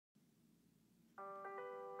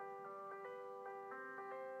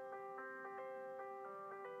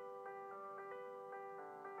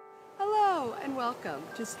and welcome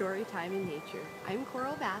to Storytime in Nature. I'm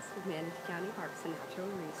Coral Bass with Manatee County Parks and Natural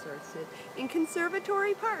Resources in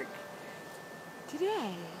Conservatory Park.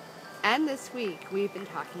 Today and this week we've been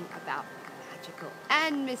talking about magical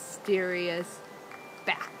and mysterious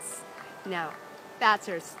bats. Now, bats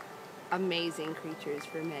are amazing creatures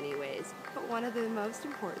for many ways, but one of the most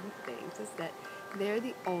important things is that they're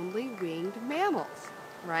the only winged mammals,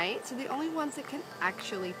 right? So the only ones that can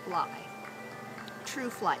actually fly.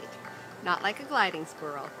 True flight. Not like a gliding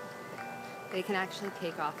squirrel. They can actually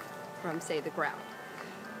take off from, say, the ground.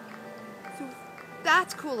 So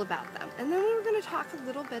that's cool about them. And then we're going to talk a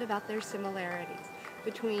little bit about their similarities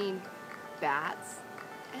between bats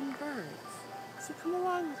and birds. So come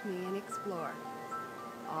along with me and explore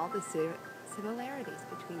all the similarities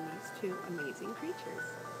between these two amazing creatures.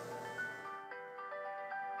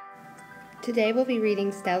 Today we'll be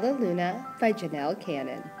reading Stellaluna by Janell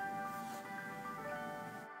Cannon.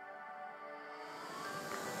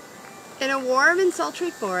 In a warm and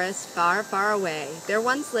sultry forest far, far away, there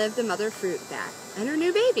once lived a mother fruit bat and her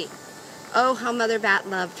new baby. Oh, how Mother Bat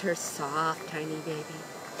loved her soft, tiny baby.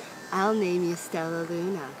 "I'll name you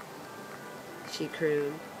Stellaluna," she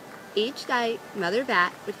crooned. Each night, Mother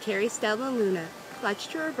Bat would carry Stellaluna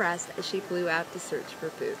clutched to her breast as she flew out to search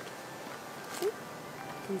for food. You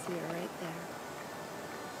can see her right there.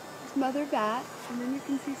 It's Mother Bat, and then you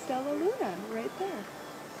can see Stellaluna right there.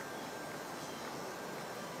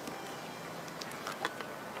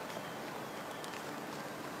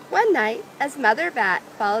 One night, as Mother Bat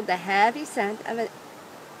followed the heavy scent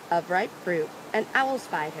of ripe fruit, an owl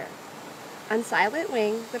spied her. On silent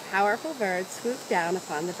wing, the powerful bird swooped down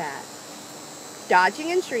upon the bat.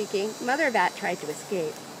 Dodging and shrieking, Mother Bat tried to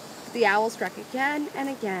escape. But the owl struck again and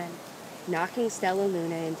again, knocking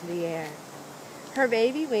Stellaluna into the air. Her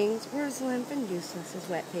baby wings were as limp and useless as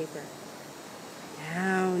wet paper.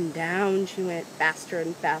 Down, down she went, faster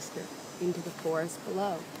and faster, into the forest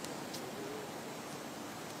below.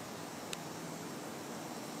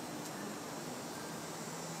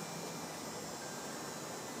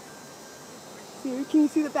 Can you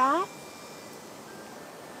see the bat?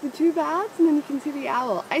 The two bats, and then you can see the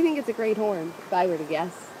owl. I think it's a great horn, if I were to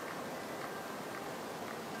guess.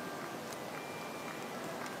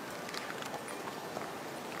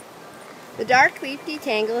 The dark leafy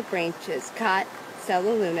tangle of branches caught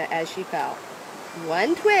Stellaluna as she fell.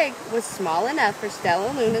 One twig was small enough for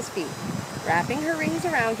Stellaluna's feet. Wrapping her rings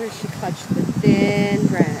around her, she clutched the thin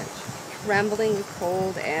branch, trembling with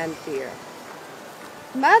cold and fear.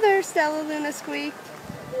 "Mother," Stellaluna squeaked,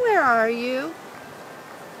 "where are you?"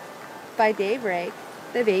 By daybreak,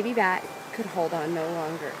 the baby bat could hold on no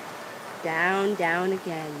longer. Down, down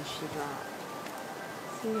again she dropped.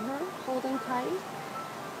 See her holding tight?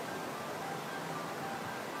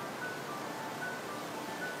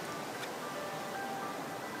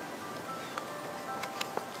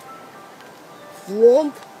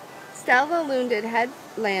 Whoomp! Stellaluna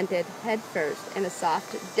landed head first in a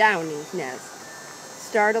soft, downy nest,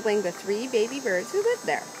 startling the three baby birds who lived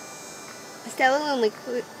there.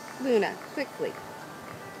 Stellaluna quickly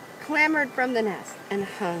clambered from the nest and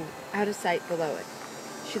hung out of sight below it.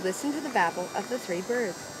 She listened to the babble of the three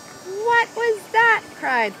birds. "What was that?"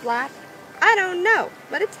 cried Flap. "I don't know,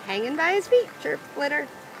 but it's hanging by his feet," chirped Flitter.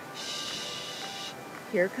 "Shh!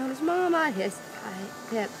 Here comes Mama," hissed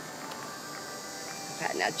Pip.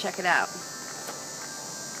 Okay, now check it out.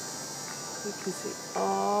 You can see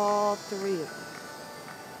all three of them.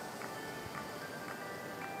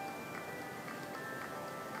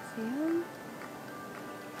 See them?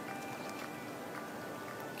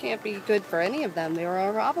 Can't be good for any of them. They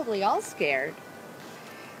were probably all scared.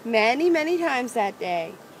 Many, many times that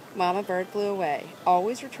day, Mama Bird flew away,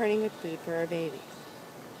 always returning with food for her babies.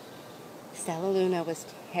 Stellaluna was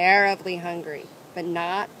terribly hungry, but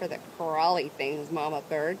not for the crawly things Mama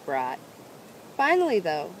Bird brought. Finally,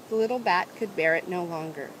 though, the little bat could bear it no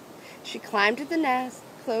longer. She climbed to the nest,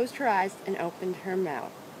 closed her eyes, and opened her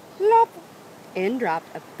mouth. Plop! In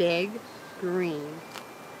dropped a big, green,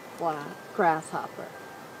 grasshopper.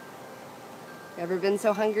 Ever been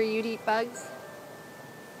so hungry you'd eat bugs?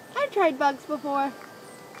 I've tried bugs before.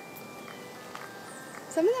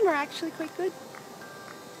 Some of them are actually quite good.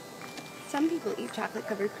 Some people eat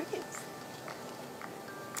chocolate-covered crickets.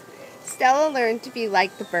 Stella learned to be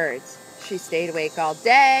like the birds. She stayed awake all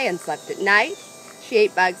day and slept at night. She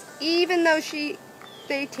ate bugs even though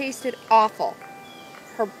they tasted awful.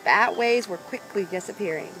 Her bat ways were quickly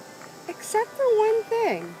disappearing. Except for one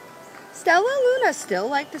thing. Stellaluna still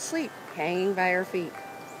liked to sleep, hanging by her feet.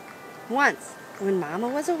 Once, when Mama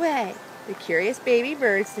was away, the curious baby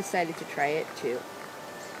birds decided to try it too.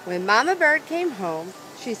 When Mama Bird came home,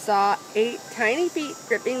 she saw 8 tiny feet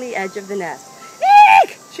gripping the edge of the nest.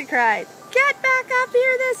 Eek! She cried. Get back up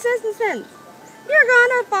here this instant! You're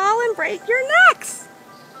gonna fall and break your necks!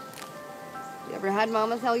 You ever had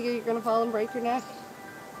Mama tell you you're gonna fall and break your neck?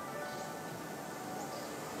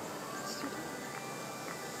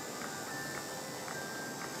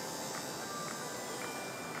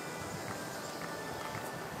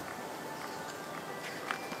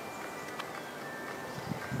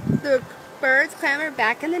 The birds clamored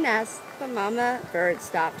back in the nest, but Mama Bird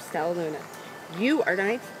stopped Stellaluna. You are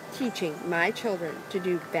not teaching my children to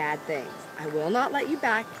do bad things. I will not let you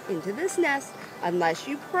back into this nest unless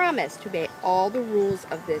you promise to obey all the rules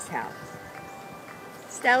of this house.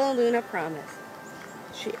 Stellaluna promised.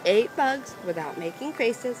 She ate bugs without making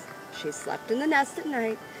faces, she slept in the nest at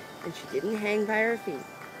night, and she didn't hang by her feet.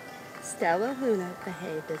 Stellaluna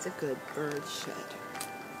behaved as a good bird should.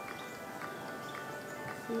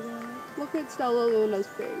 See that? Look at Stellaluna's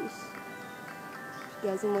face. She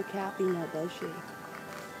doesn't look happy now, does she?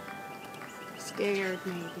 Scared,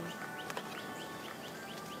 maybe.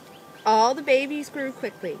 All the babies grew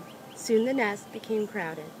quickly. Soon the nest became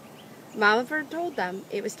crowded. Mama Bird told them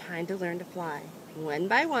it was time to learn to fly. One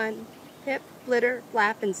by one, Pip, Flitter,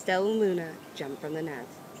 Flap, and Stellaluna jumped from the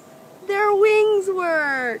nest. Their wings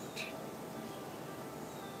worked!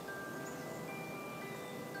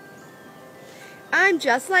 I'm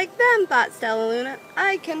just like them, thought Stellaluna.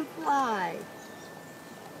 I can fly.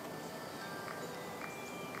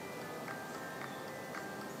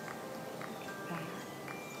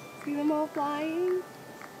 See them all flying?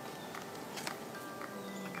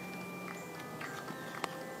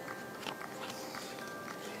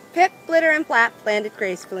 Pip, Flitter, and Flap landed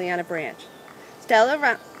gracefully on a branch.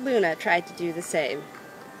 Stellaluna tried to do the same.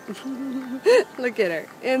 Look at her.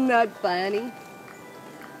 Isn't that funny?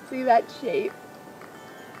 See that shape?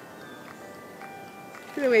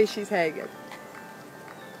 Look at the way she's hanging.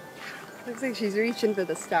 Looks like she's reaching for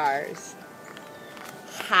the stars.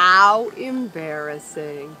 How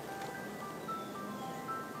embarrassing.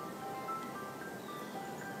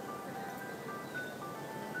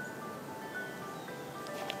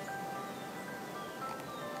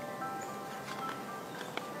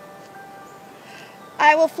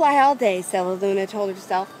 I will fly all day, Stellaluna told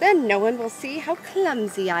herself. Then no one will see how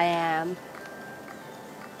clumsy I am.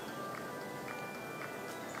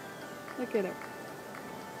 Look at her.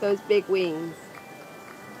 Those big wings.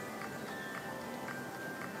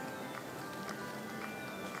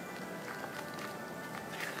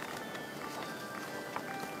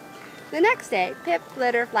 The next day, Pip,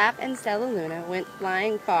 Flitter, Flap, and Stellaluna went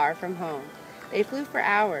flying far from home. They flew for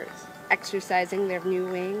hours, exercising their new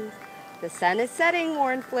wings. The sun is setting,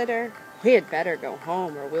 warned Flitter. We had better go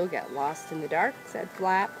home or we'll get lost in the dark, said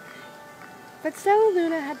Flap. But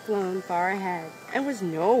Stellaluna had flown far ahead and was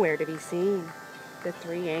nowhere to be seen. The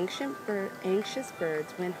 3 anxious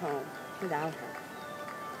birds went home without her.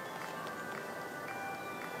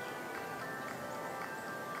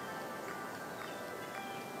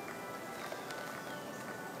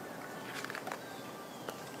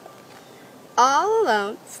 All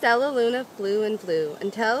alone, Stellaluna flew and flew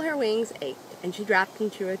until her wings ached and she dropped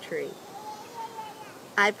into a tree.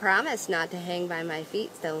 I promised not to hang by my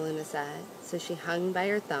feet, Stellaluna said, so she hung by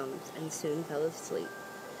her thumbs and soon fell asleep.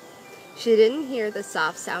 She didn't hear the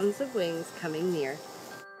soft sounds of wings coming near.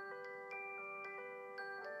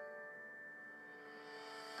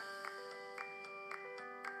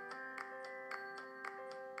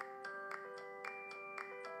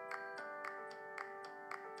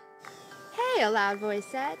 Hey, a loud voice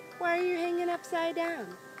said. Why are you hanging upside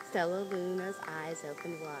down? Stellaluna's eyes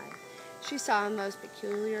opened wide. She saw a most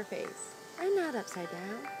peculiar face. I'm not upside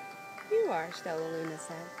down. You are, Stellaluna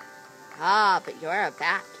said. Ah, but you're a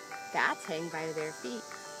bat. Bats hang by their feet.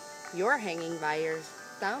 You're hanging by your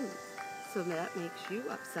thumbs, so that makes you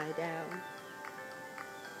upside down.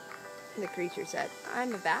 The creature said,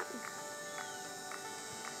 I'm a bat.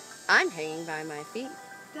 I'm hanging by my feet.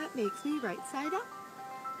 That makes me right side up.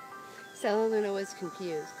 Stellaluna was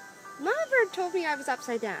confused. Mama Bird told me I was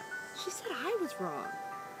upside down. She said I was wrong.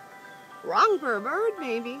 Wrong for a bird,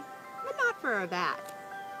 maybe, but not for a bat.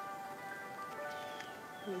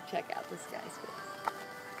 Let me check out this guy's face.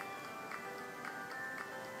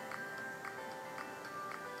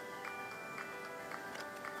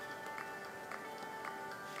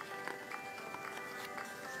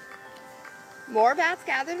 More bats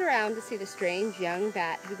gathered around to see the strange young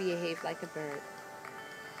bat who behaved like a bird.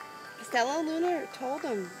 Stellaluna told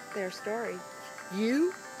them their story.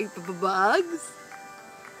 You ate bugs?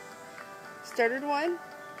 Stuttered one.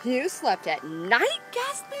 You slept at night?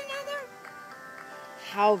 Gasped another.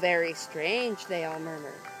 How very strange, they all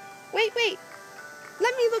murmured. Wait, wait,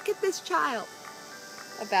 let me look at this child.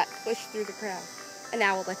 A bat pushed through the crowd. An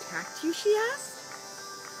owl attacked you, she asked.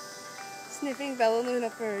 Sniffing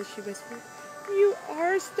Stellaluna fur, she whispered, You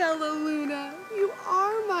are Stellaluna. You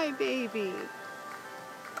are my baby.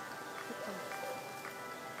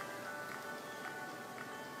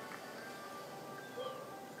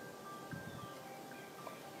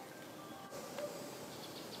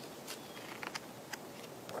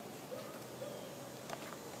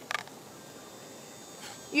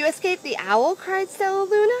 You escaped the owl, cried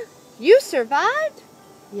Stellaluna. You survived?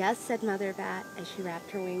 Yes, said Mother Bat as she wrapped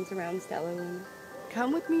her wings around Stellaluna.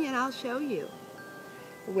 Come with me and I'll show you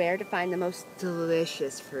where to find the most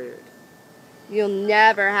delicious fruit. You'll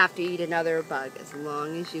never have to eat another bug as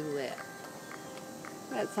long as you live.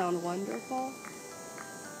 That sound wonderful?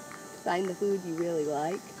 Find the food you really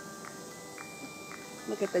like.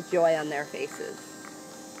 Look at the joy on their faces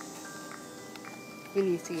when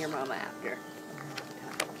you see your mama after.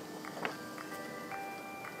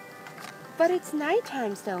 But it's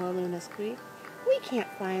nighttime, Stellaluna squeaked. We can't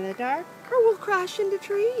fly in the dark, or we'll crash into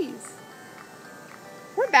trees.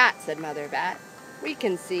 We're bats, said Mother Bat. We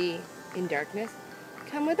can see in darkness.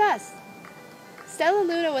 Come with us.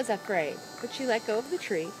 Stellaluna was afraid, but she let go of the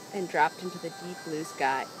tree and dropped into the deep blue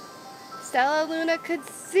sky. Stellaluna could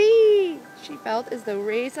see! She felt as though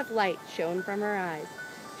rays of light shone from her eyes.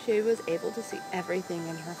 She was able to see everything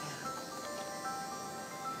in her path.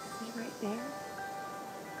 See right there?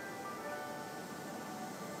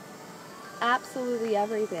 Absolutely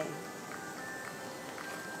everything.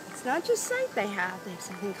 It's not just sight they have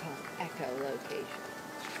something called echolocation.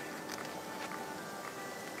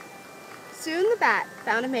 Soon the bat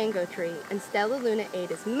found a mango tree, and Stellaluna ate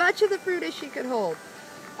as much of the fruit as she could hold.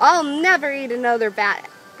 I'll never eat another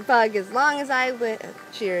bug as long as I live,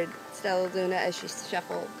 cheered Stellaluna as she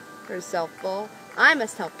shuffled herself full. I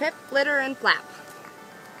must tell Pip, Flitter, and Flap.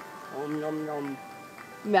 Om nom nom.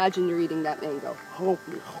 Imagine you're eating that mango.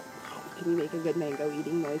 Can you make a good mango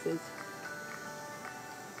eating noises?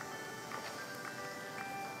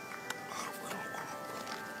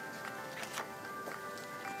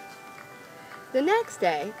 The next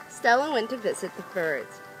day, Stella went to visit the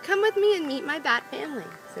birds. Come with me and meet my bat family,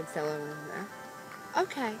 said Stellaluna.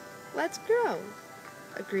 Okay, let's go,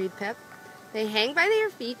 agreed Pip. They hang by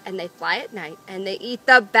their feet and they fly at night and they eat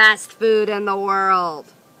the best food in the world.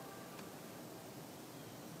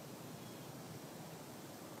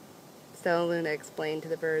 Stellaluna explained to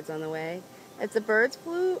the birds on the way. As the birds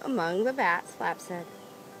flew among the bats, Flap said,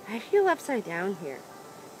 I feel upside down here.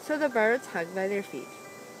 So the birds hugged by their feet.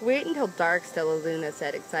 Wait until dark, Stellaluna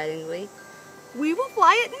said excitedly. We will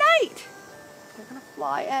fly at night. They're going to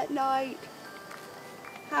fly at night.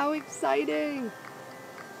 How exciting.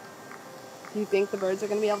 Do you think the birds are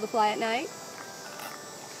going to be able to fly at night?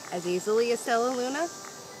 As easily as Stellaluna?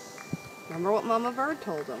 Remember what Mama Bird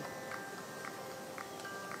told them.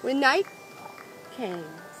 When night came,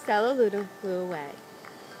 Stellaluna flew away.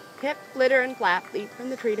 Pip, Flitter, and Flap leaped from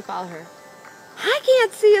the tree to follow her. I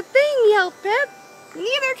can't see a thing, yelled Pip.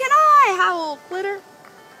 Neither can I, howled Flitter.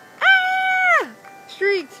 Ah!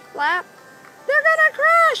 Shrieked Flap. They're gonna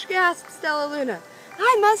crash, gasped Stellaluna.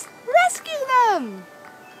 I must rescue them!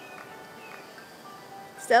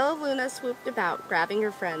 Stellaluna swooped about, grabbing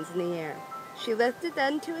her friends in the air. She lifted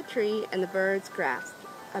them to a tree, and the birds grasped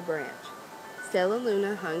a branch.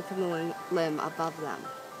 Stellaluna hung from the limb above them.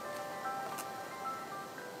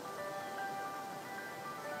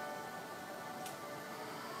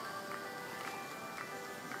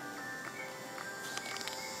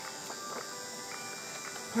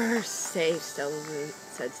 We're safe,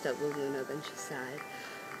 said Stellaluna, then she sighed.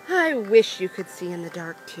 I wish you could see in the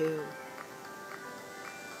dark, too.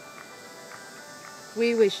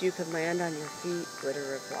 We wish you could land on your feet,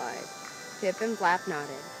 Flitter replied. Pip and Flap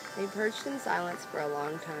nodded. They perched in silence for a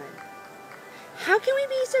long time. How can we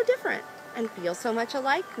be so different and feel so much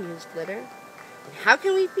alike, mused Flitter. And how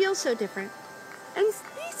can we feel so different and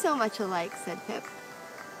be so much alike, said Pip.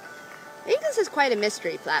 I think this is quite a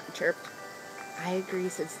mystery, Flap chirped. I agree,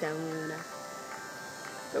 said Stellaluna.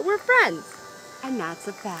 But we're friends, and that's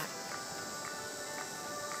a fact.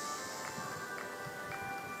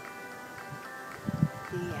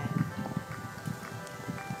 The end.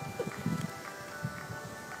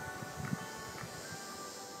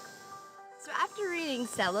 So after reading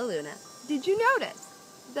Stellaluna, did you notice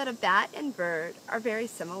that a bat and bird are very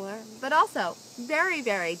similar, but also very,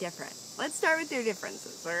 very different? Let's start with their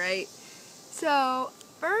differences, all right? So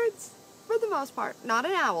birds, for the most part, not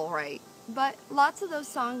an owl, right? But lots of those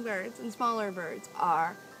songbirds and smaller birds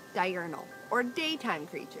are diurnal, or daytime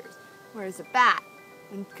creatures, whereas a bat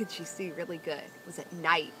when could she see really good? It was at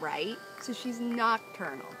night, right? So she's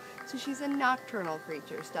nocturnal. So she's a nocturnal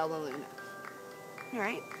creature, Stellaluna. All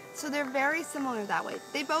right? So they're very similar that way.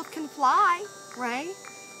 They both can fly, right?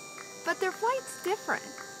 But their flight's different.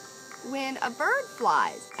 When a bird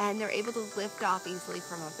flies and they're able to lift off easily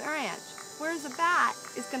from a branch, whereas a bat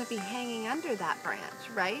is going to be hanging under that branch,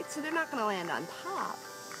 right? So they're not going to land on top.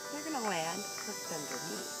 They're going to land hooked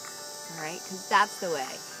underneath, all right? Because that's the way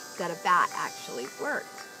that a bat actually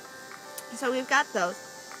works. So we've got those.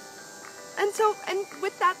 And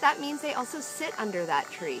with that, that means they also sit under that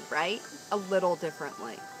tree, right? A little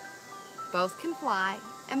differently. Both can fly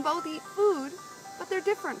and both eat food, but they're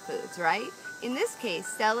different foods, right? In this case,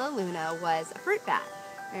 Stellaluna was a fruit bat,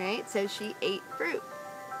 all right? So she ate fruit.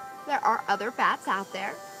 There are other bats out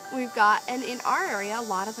there. And in our area, a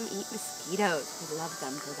lot of them eat mosquitoes. We love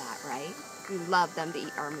them for that, right? We love them to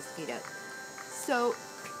eat our mosquitoes. So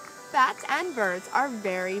bats and birds are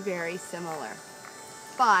very, very similar,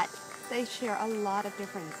 but they share a lot of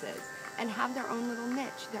differences and have their own little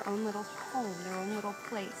niche, their own little home, their own little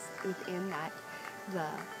place within that, the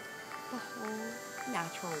whole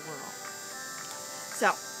natural world.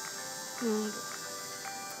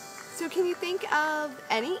 So can you think of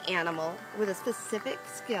any animal with a specific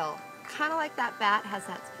skill, kind of like that bat has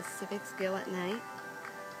that specific skill at night?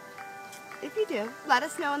 If you do, let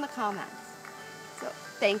us know in the comments. So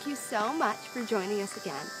thank you so much for joining us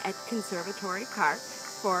again at Conservatory Park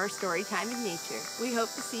for Storytime in Nature. We hope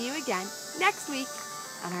to see you again next week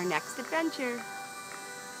on our next adventure.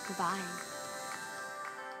 Goodbye.